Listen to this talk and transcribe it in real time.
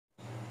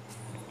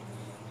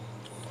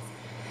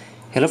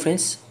Hello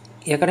friends,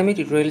 Academy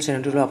tutorial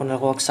channel to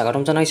আপোনালোকক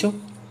স্বাগতম জনাইছো।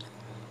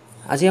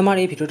 আজি আমাৰ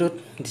এই ভিডিওটোত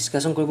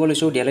ডিসকাশন কৰিব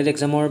লৈছো D.El.Ed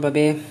এক্সামৰ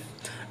বাবে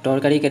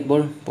দৰকাৰী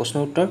কেতবোৰ প্ৰশ্ন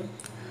উত্তৰ।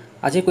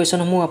 আজি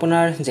কোৱেশ্যনসমূহ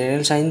আপোনাৰ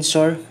জেনেৰেল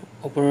সায়েন্সৰ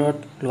ওপৰত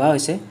লোৱা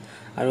হৈছে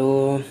আৰু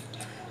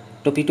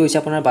টপিকটো হৈছে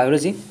আপোনাৰ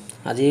বায়োলজি।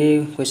 আজি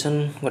কোৱেশ্যন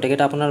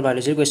গটেকেটা আপোনাৰ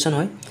বায়োলজিৰ কোৱেশ্যন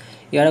হয়।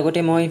 ইয়াৰ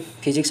আগতে মই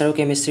ফিজিক্স আৰু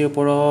কেমিষ্ট্ৰিৰ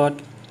ওপৰত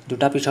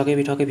দুটা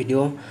পৃথকে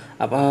ভিডিও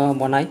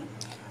বনাই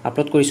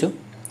আপলোড কৰিছো।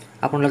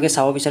 আপোনালোকে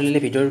চাব বিচাৰিলে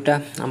ভিডিও দুটা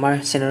আমাৰ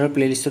চেনেলৰ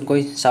প্লেলিষ্টত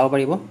গৈ চাব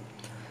পাৰিব।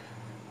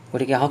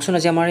 গতিকে আহকচোন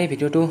আজি আমাৰ এই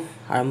ভিডিওটো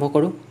আৰম্ভ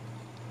কৰো।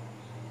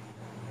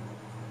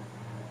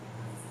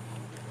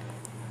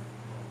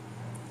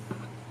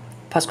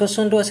 ফাৰ্স্ট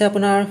কোৱেশ্যনটো আছে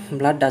আপোনাৰ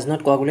blood does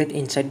not coagulate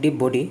inside the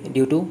body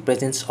due to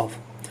presence of.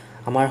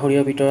 আমাৰ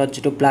শৰীৰৰ ভিতৰত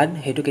যেটো ব্লাড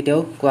হেতু কেতিয়াও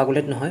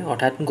কোয়াগুলেট নহয়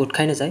অৰ্থাৎ গোট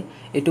খাই নাযায়।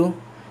 এটো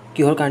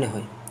কিহৰ কাৰণে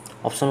হয়?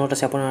 অপচনত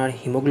আছে আপোনাৰ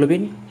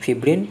হিমোগ্লোবিন,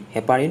 ফিব্ৰিন,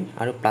 হেপাৰিন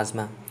আৰু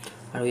প্লাজমা।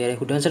 আৰু ইয়াৰ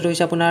শুদ্ধ আনসাৰটো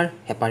হৈছে আপোনাৰ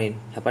হেপাৰিন।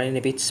 হেপাৰিন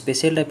এবিধ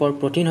স্পেচিয়েল টাইপৰ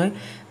প্ৰটিন হয়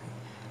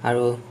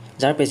আৰু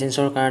যাৰ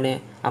প্ৰেজেন্সৰ কাৰণে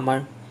আমাৰ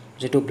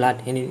যেটো ব্লাড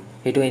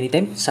হেতু এনি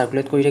টাইম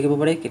সাৰ্কুলেট কৰি থাকিব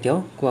পাৰে, কেতিয়াও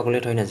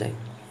কোয়াগুলেট হৈ নাযায়।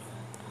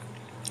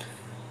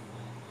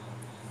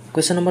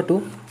 Question number 2,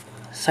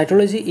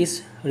 Cytology is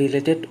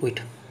related with.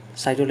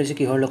 Cytology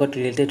কিহৰ লগত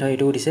ৰিলেটেড হয়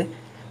এটো দিছে।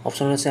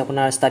 অপচন আছে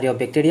আপোনাৰ study of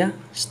bacteria,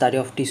 study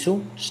of tissue,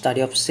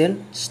 study of cell,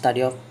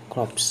 study of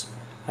crops.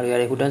 আৰু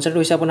ইয়াৰ শুদ্ধ আনসাৰটো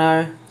হৈছে আপোনাৰ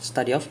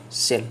স্টাডি অফ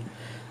সেল।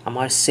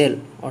 আমাৰ সেল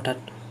অৰ্থাৎ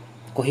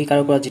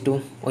কহিকাৰৰ পৰা যেটো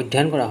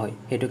অধ্যয়ন কৰা হয়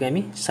হেতুকে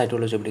আমি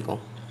সাইটোলজি বুলি কওঁ।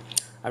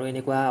 আৰু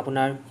এনেকুৱা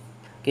আপোনাৰ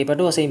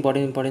কেইবাটাও আছে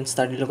ইম্পৰ্টেন্ট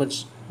স্টাডিৰ লগত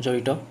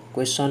জড়িত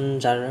কোৱেশ্যন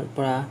যাৰ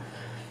পৰা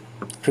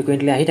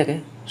ফ্ৰিকুৱেন্টলি আহি থাকে।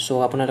 সো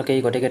আপোনালোকে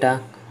এই গটেকেটা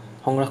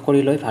সংগ্ৰহ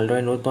কৰি লৈ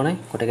ভালদৰে নোট বনাই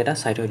গটেকেটা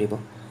চাই থৈ দিব।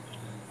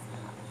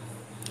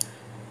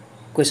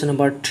 Question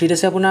number 3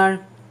 আছে আপোনাৰ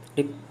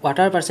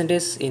water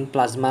percentage in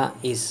plasma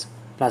is.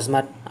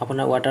 প্লাজমাত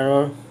আপোনাৰ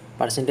waterৰ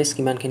পাৰ্সেন্টেজ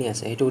কিমানখিনি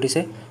আছে হেতু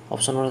দিছে।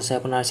 অপচনত আছে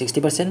আপোনাৰ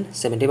 60%,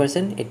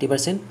 70%,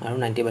 80% আৰু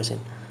 90%।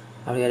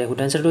 আৰু ইয়াৰ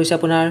শুদ্ধ আনসাৰটো হৈছে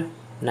আপোনাৰ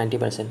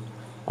 90%।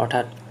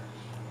 অৰ্থাৎ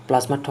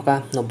প্লাজমাত থকা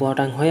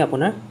 90%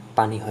 আপোনাৰ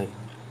পানী হয়।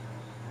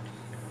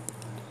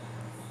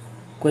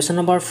 Question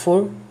number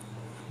 4,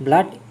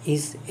 blood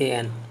is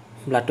an.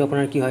 ব্লাডটো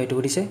আপোনাৰ কি হয় এটো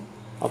দিছে।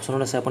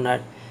 অপচনত আছে আপোনাৰ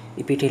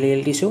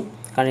epithelial tissue,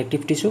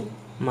 connective tissue,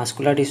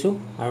 muscular tissue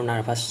আৰু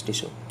nervous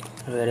tissue।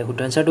 আৰু ইয়াৰ শুদ্ধ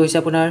আনসাৰটো হৈছে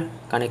আপোনাৰ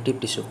connective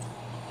tissue।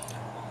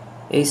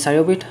 এই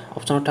চাৰিওবিধ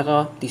অপচনত থকা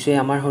টিস্যুৱে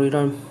আমাৰ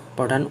শৰীৰৰ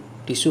প্ৰধান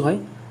টিস্যু হয়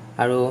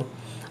আৰু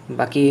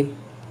বাকি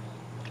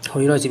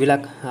শৰীৰৰ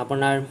যিবিলাক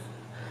আপোনাৰ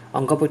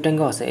অংগ প্ৰত্যংগ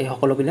আছে এই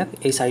সকলোবিলাক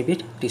এই চাৰিবিধ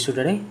টিস্যুৰ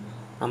দ্বাৰা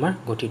আমাৰ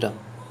গঠিত।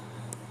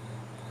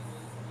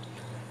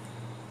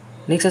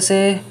 নেক্সট আছে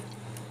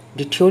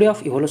The theory of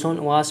evolution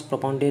was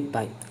propounded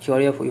by.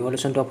 Theory of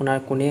evolution to আপোনাৰ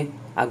কোনে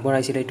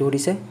আগবঢ়াইছিল এটো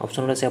দিছে।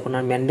 অপচনত আছে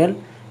আপোনাৰ মেন্ডেল,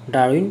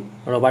 ডাৰউইন,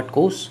 ৰবাৰ্ট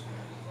কোচ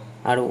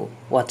আৰু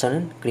ওয়াটসন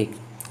এণ্ড ক্ৰিক।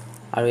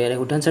 আৰু ইয়াৰ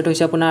শুদ্ধ আনসাৰটো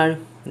হৈছে আপোনাৰ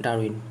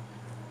Darwin.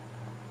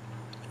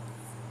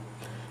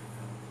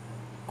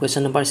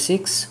 Question number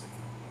 6,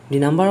 the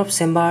number of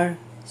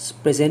chambers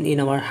present in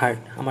our heart.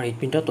 আমাৰ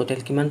হৃদপিণ্ডত টোটাল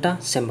কিমানটা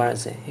চেম্বাৰ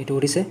আছে এটো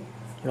দিছে।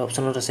 আৰু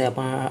অপচনত আছে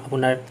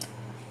আপোনাৰ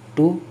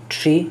 2,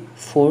 3,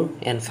 4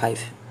 and 5।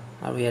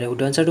 আৰু ইয়াৰ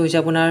শুদ্ধ আনসাৰটো হৈছে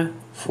আপোনাৰ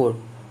 4।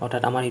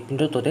 অৰ্থাৎ আমাৰ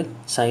হৃদপিণ্ডত টোটাল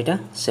 4টা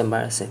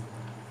চেম্বাৰ আছে।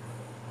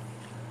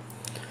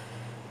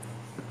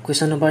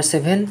 Question number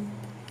 7,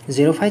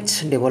 Xerophytes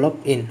develop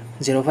in.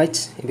 Xerophytes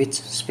এবিধ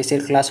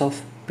স্পেচিয়েল ক্লাছ অফ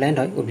প্লান্ট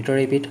হয়, উদ্ভিদৰ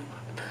এবিধ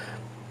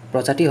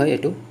প্ৰজাতি হয়।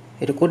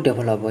 এটো কোড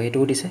ডেভেলপ হয় এটো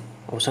দিছে।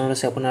 অপচনত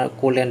আছে আপোনাৰ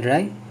cold and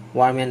dry,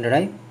 warm and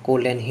dry,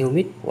 cold and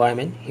humid, warm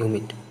and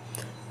humid.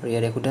 আৰু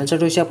ইয়াৰ শুদ্ধ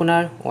আনসাৰটো হৈছে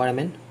আপোনাৰ ৱাৰ্ম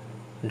এণ্ড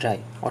ড্ৰাই।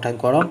 অৰ্থাৎ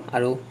গৰম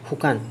আৰু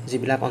শুকান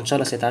যিবিলাক অঞ্চল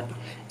আছে তাত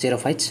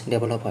জেৰফাইটছ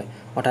ডেভেলপ হয়।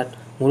 অৰ্থাৎ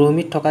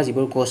মৰুভূমিত থকা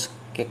যিবোৰ গছ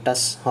কেকটাছ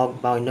হওক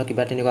বা অন্য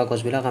কিবা তেনেকুৱা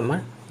গছবিলাক আমাৰ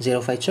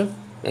জেৰফাইটছৰ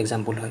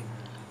এক্সাম্পল হয়।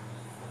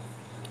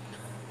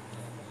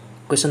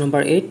 Question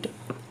number 8,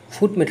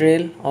 food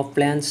material of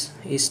plants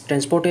is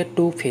transported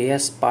to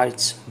various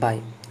parts by.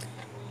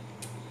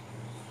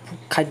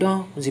 খাদ্য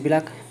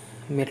যিবিলাক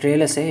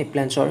মেটেৰিয়েল আছে এই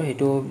প্লান্টছৰ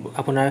হেতু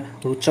আপোনাৰ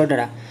ৰুটছৰ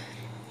দ্বাৰা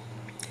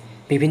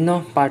বিভিন্ন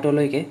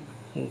পাৰ্টলৈকে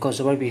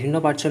গছৰ বিভিন্ন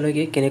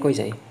পাৰ্টছলৈকে কেনেকৈ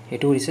যায়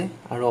হেতু হৈছে।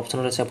 আৰু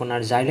অপচনত আছে আপোনাৰ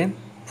xylem,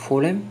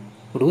 pholem,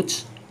 roots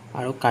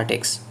আৰু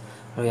cartex।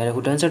 আৰু ইয়াৰ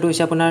শুদ্ধ আনসাৰটো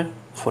হৈছে আপোনাৰ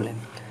pholem।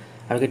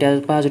 আৰু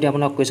কেতিয়াবা যদি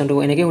আপোনাক কোৱেশ্যনটো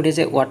এনেকৈ সুধে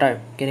যে ৱাটাৰ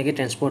কেনেকৈ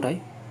ট্ৰান্সপোৰ্ট হয়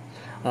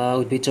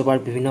উদ্ভিদজোপাৰ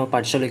বিভিন্ন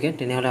পাৰ্টছলৈকে,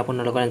 তেনেহ'লে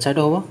আপোনালোকৰ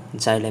আনসাৰটো হ'ব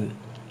xylem।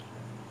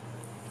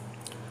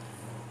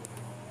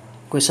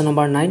 Question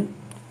number 9,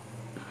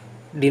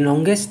 the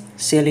longest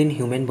cell in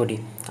human body.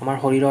 আমাৰ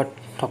শৰীৰত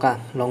থকা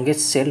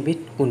longest cell বিধ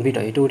কোনবিধ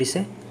হয় এটো দিছে।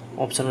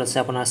 অপচনত আছে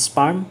আপোনাৰ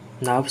sperm,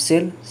 nerve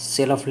cell,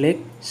 cell of leg,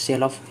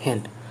 cell of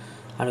hand।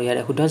 আৰু ইয়াৰ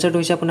শুদ্ধ আনসাৰটো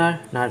হৈছে আপোনাৰ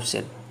nerve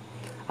cell।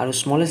 আৰু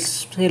smallest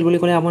cell বুলি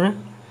ক'লে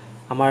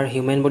আমাৰ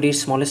হিউম্যান বডিৰ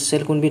smallest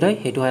cell কোনবিধ হয়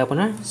হেতু হয়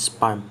আপোনাৰ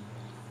sperm।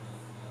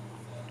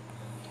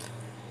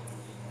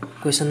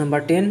 Question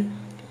number 10,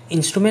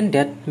 instrument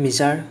that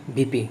measure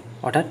BP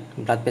অৰ্থাৎ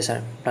ব্লাড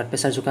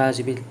প্ৰেছাৰ জোখা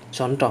যিবিধ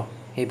যন্ত্ৰ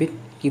সেইবিধ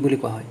কি বুলি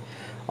কোৱা হয়।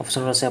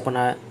 অপচনত আছে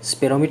আপোনাৰ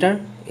স্পেৰোমিটাৰ,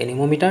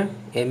 এনিমোমিটাৰ,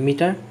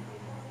 এমমিটাৰ,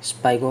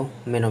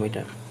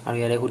 Sphygomaometer আৰু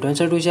ইয়াৰে শুদ্ধ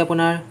এনসাৰটো হৈছে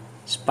আপোনাৰ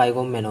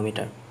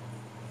Sphygomaometer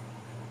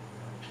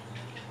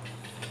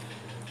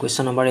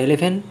Question number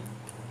 11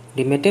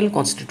 The metal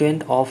constituent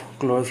of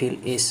chlorophyll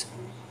is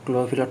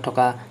chlorophyll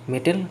থকা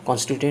metal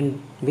constituent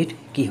বিধ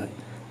কি হয়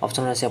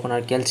অপচন আছে আপোনাৰ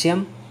ক্যালসিয়াম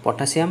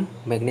পটাছিয়াম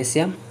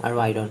ম্যাগনেসিয়াম আৰু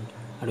আইৰন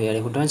আৰু ইয়াৰে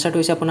শুদ্ধ এনসাৰটো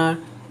হৈছে আপোনাৰ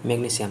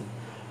ম্যাগনেসিয়াম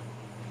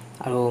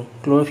আৰু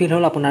ক্লোৰোফিল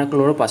হল আপোনাৰ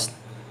ক্লোৰোপ্লাস্ট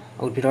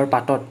উদ্ভিদৰ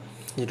পাতত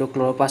যেটো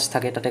ক্লোৰোপ্লাস্ট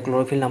থাকে তাতে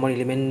ক্লোৰোফিল নামৰ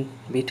এলিমেন্ট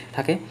বিধ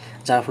থাকে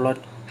যাৰ ফলত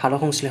সালোক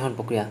সংশ্লেষণ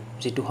প্ৰক্ৰিয়া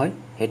যেটো হয়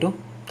হেতু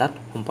তাত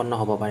সম্পন্ন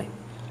হ'ব পাৰে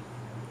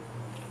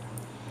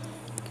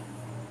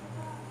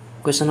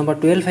Question number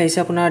 12 আহিছে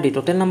আপোনাৰ the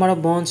total number of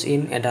bones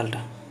in adult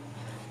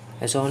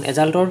এজন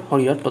এডাল্টৰ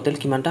শৰীৰত টোটাল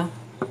কিমানটা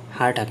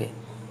হাড় থাকে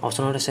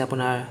অপচনত আছে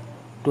আপোনাৰ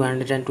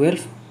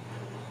 212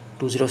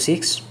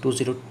 206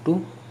 202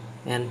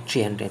 and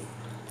 300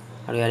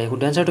 আৰু ইয়াৰ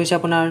শুদ্ধ এনসাৰটো হৈছে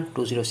আপোনাৰ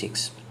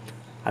 206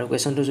 আৰু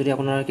কোৱেশ্চনটো যদি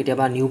আপোনাৰ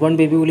কেতিয়াবা নিউবৰ্ন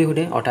বেবি বুলি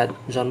সুধে অৰ্থাৎ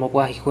জন্ম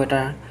পোৱা শিশু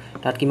এটা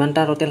তাত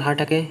কিমানটা টোটাল হাড়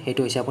থাকে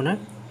হেতু হৈছে আপোনাৰ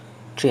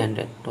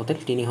 300 টোটাল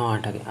 300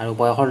 হাড় থাকে আৰু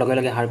বয়সৰ লগে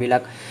লগে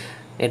হাড়বিলাক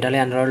এডালে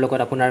আন্ডাৰৰ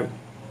লগত আপোনাৰ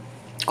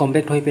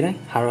কম্পেক্ট হৈ পিনে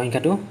হাড়ৰ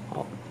সংখ্যাটো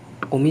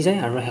কমি যায়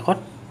আৰু হেকত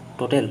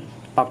টোটাল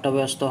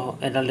প্ৰাপ্তবয়স্ক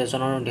এডাল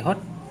এজনৰ দেহত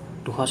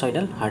 206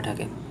 ডাল হাড়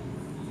থাকে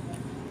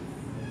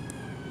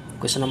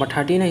Question number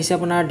 13 আহিছে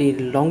আপোনাৰ the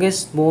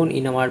longest bone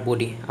in our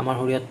body আমাৰ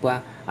শৰীৰত পোৱা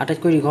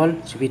আটাইতকৈ দীঘল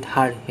বিধ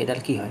হাড় এডাল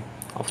কি হয়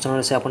অপচনত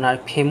আছে আপোনাৰ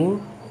ফেমুৰ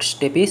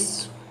স্টেপিছ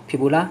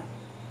ফিবুলা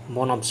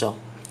বন অফ জ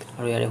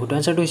আৰু ইয়াৰ শুদ্ধ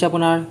এনসাৰটো হৈছে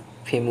আপোনাৰ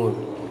ফেমুৰ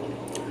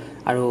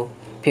আৰু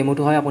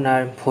ফেমুৰটো হয় আপোনাৰ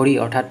ভৰি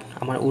অৰ্থাৎ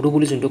আমাৰ উৰু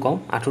বুলি যোনটো কওঁ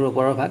আঁঠুৰ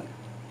ওপৰৰ ভাগ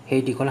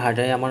সেই দীঘল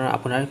হাড়ৰে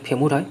আপোনাৰ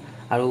ফেমুৰ হয়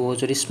আৰু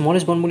যদি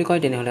স্মলেষ্ট বন বুলি কয়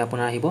তেনেহলে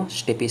আপোনাৰ আহিব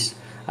স্টেপিছ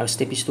আৰু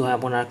স্টেপিছটো হয়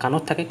আপোনাৰ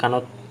কাণত থাকে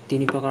কাণত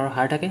তিনি প্ৰকাৰৰ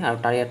হাড় থাকে আৰু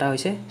তাৰে এটা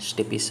হৈছে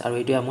স্টেপিছ আৰু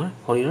এটো আমাৰ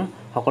শৰীৰৰ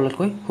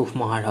সকলোতকৈ সূক্ষ্ম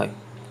হাড় হয়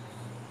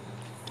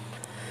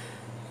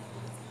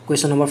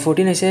Question number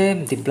 14 হৈছে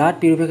the blood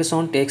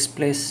purification takes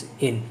place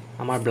in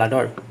আমাৰ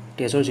ব্লাডৰ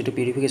তেজৰ যেটো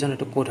পিউৰিফিকেশন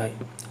এটো কোড হয়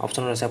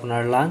অপচনত আছে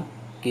আপোনাৰ লাং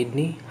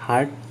কিডনি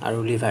হাৰ্ট আৰু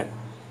লিভাৰ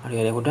আৰু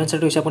ইয়াৰ শুদ্ধ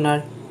এনসাৰটো হৈছে আপোনাৰ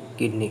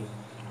কিডনি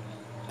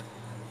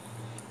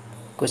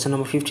Question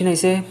number 15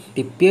 হৈছে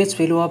the pH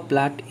value of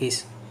blood is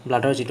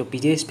ব্লাডৰ যেটো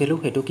pH value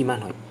হেতু কিমান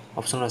হয়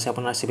অপচনত আছে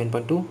আপোনাৰ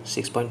 7.2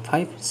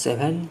 6.5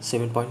 7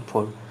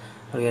 7.4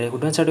 আৰু ইয়াৰ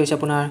শুদ্ধ এনসাৰটো হৈছে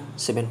আপোনাৰ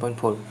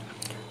 7.4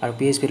 আৰু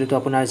pH ভ্যালুটো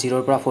আপোনাৰ 0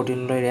 ৰ পৰা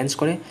 14 লৈ ৰেঞ্জ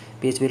কৰে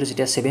pH ভ্যালু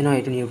যেতিয়া 7 হয়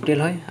এটো নিউট্ৰেল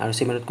হয় আৰু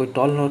 7 তকৈ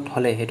তল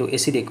হলে হেতু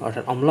এসিডিক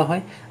অৰ্থাৎ অম্ল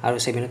হয় আৰু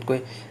 7 তকৈ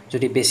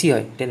যদি বেছি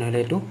হয় তেনেহলে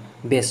এটো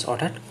বেছ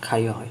অৰ্থাৎ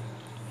ক্ষাৰীয় হয়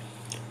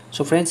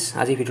সো फ्रेंड्स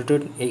আজি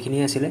ভিডিওটোত এইখিনি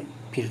আছিল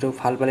ভিডিওটো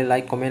ভাল পালে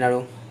লাইক কমেন্ট আৰু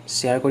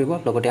শেয়াৰ কৰিব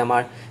লগতে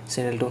আমাৰ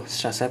চেনেলটো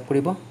সাবস্ক্ৰাইব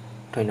কৰিব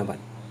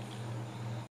ধন্যবাদ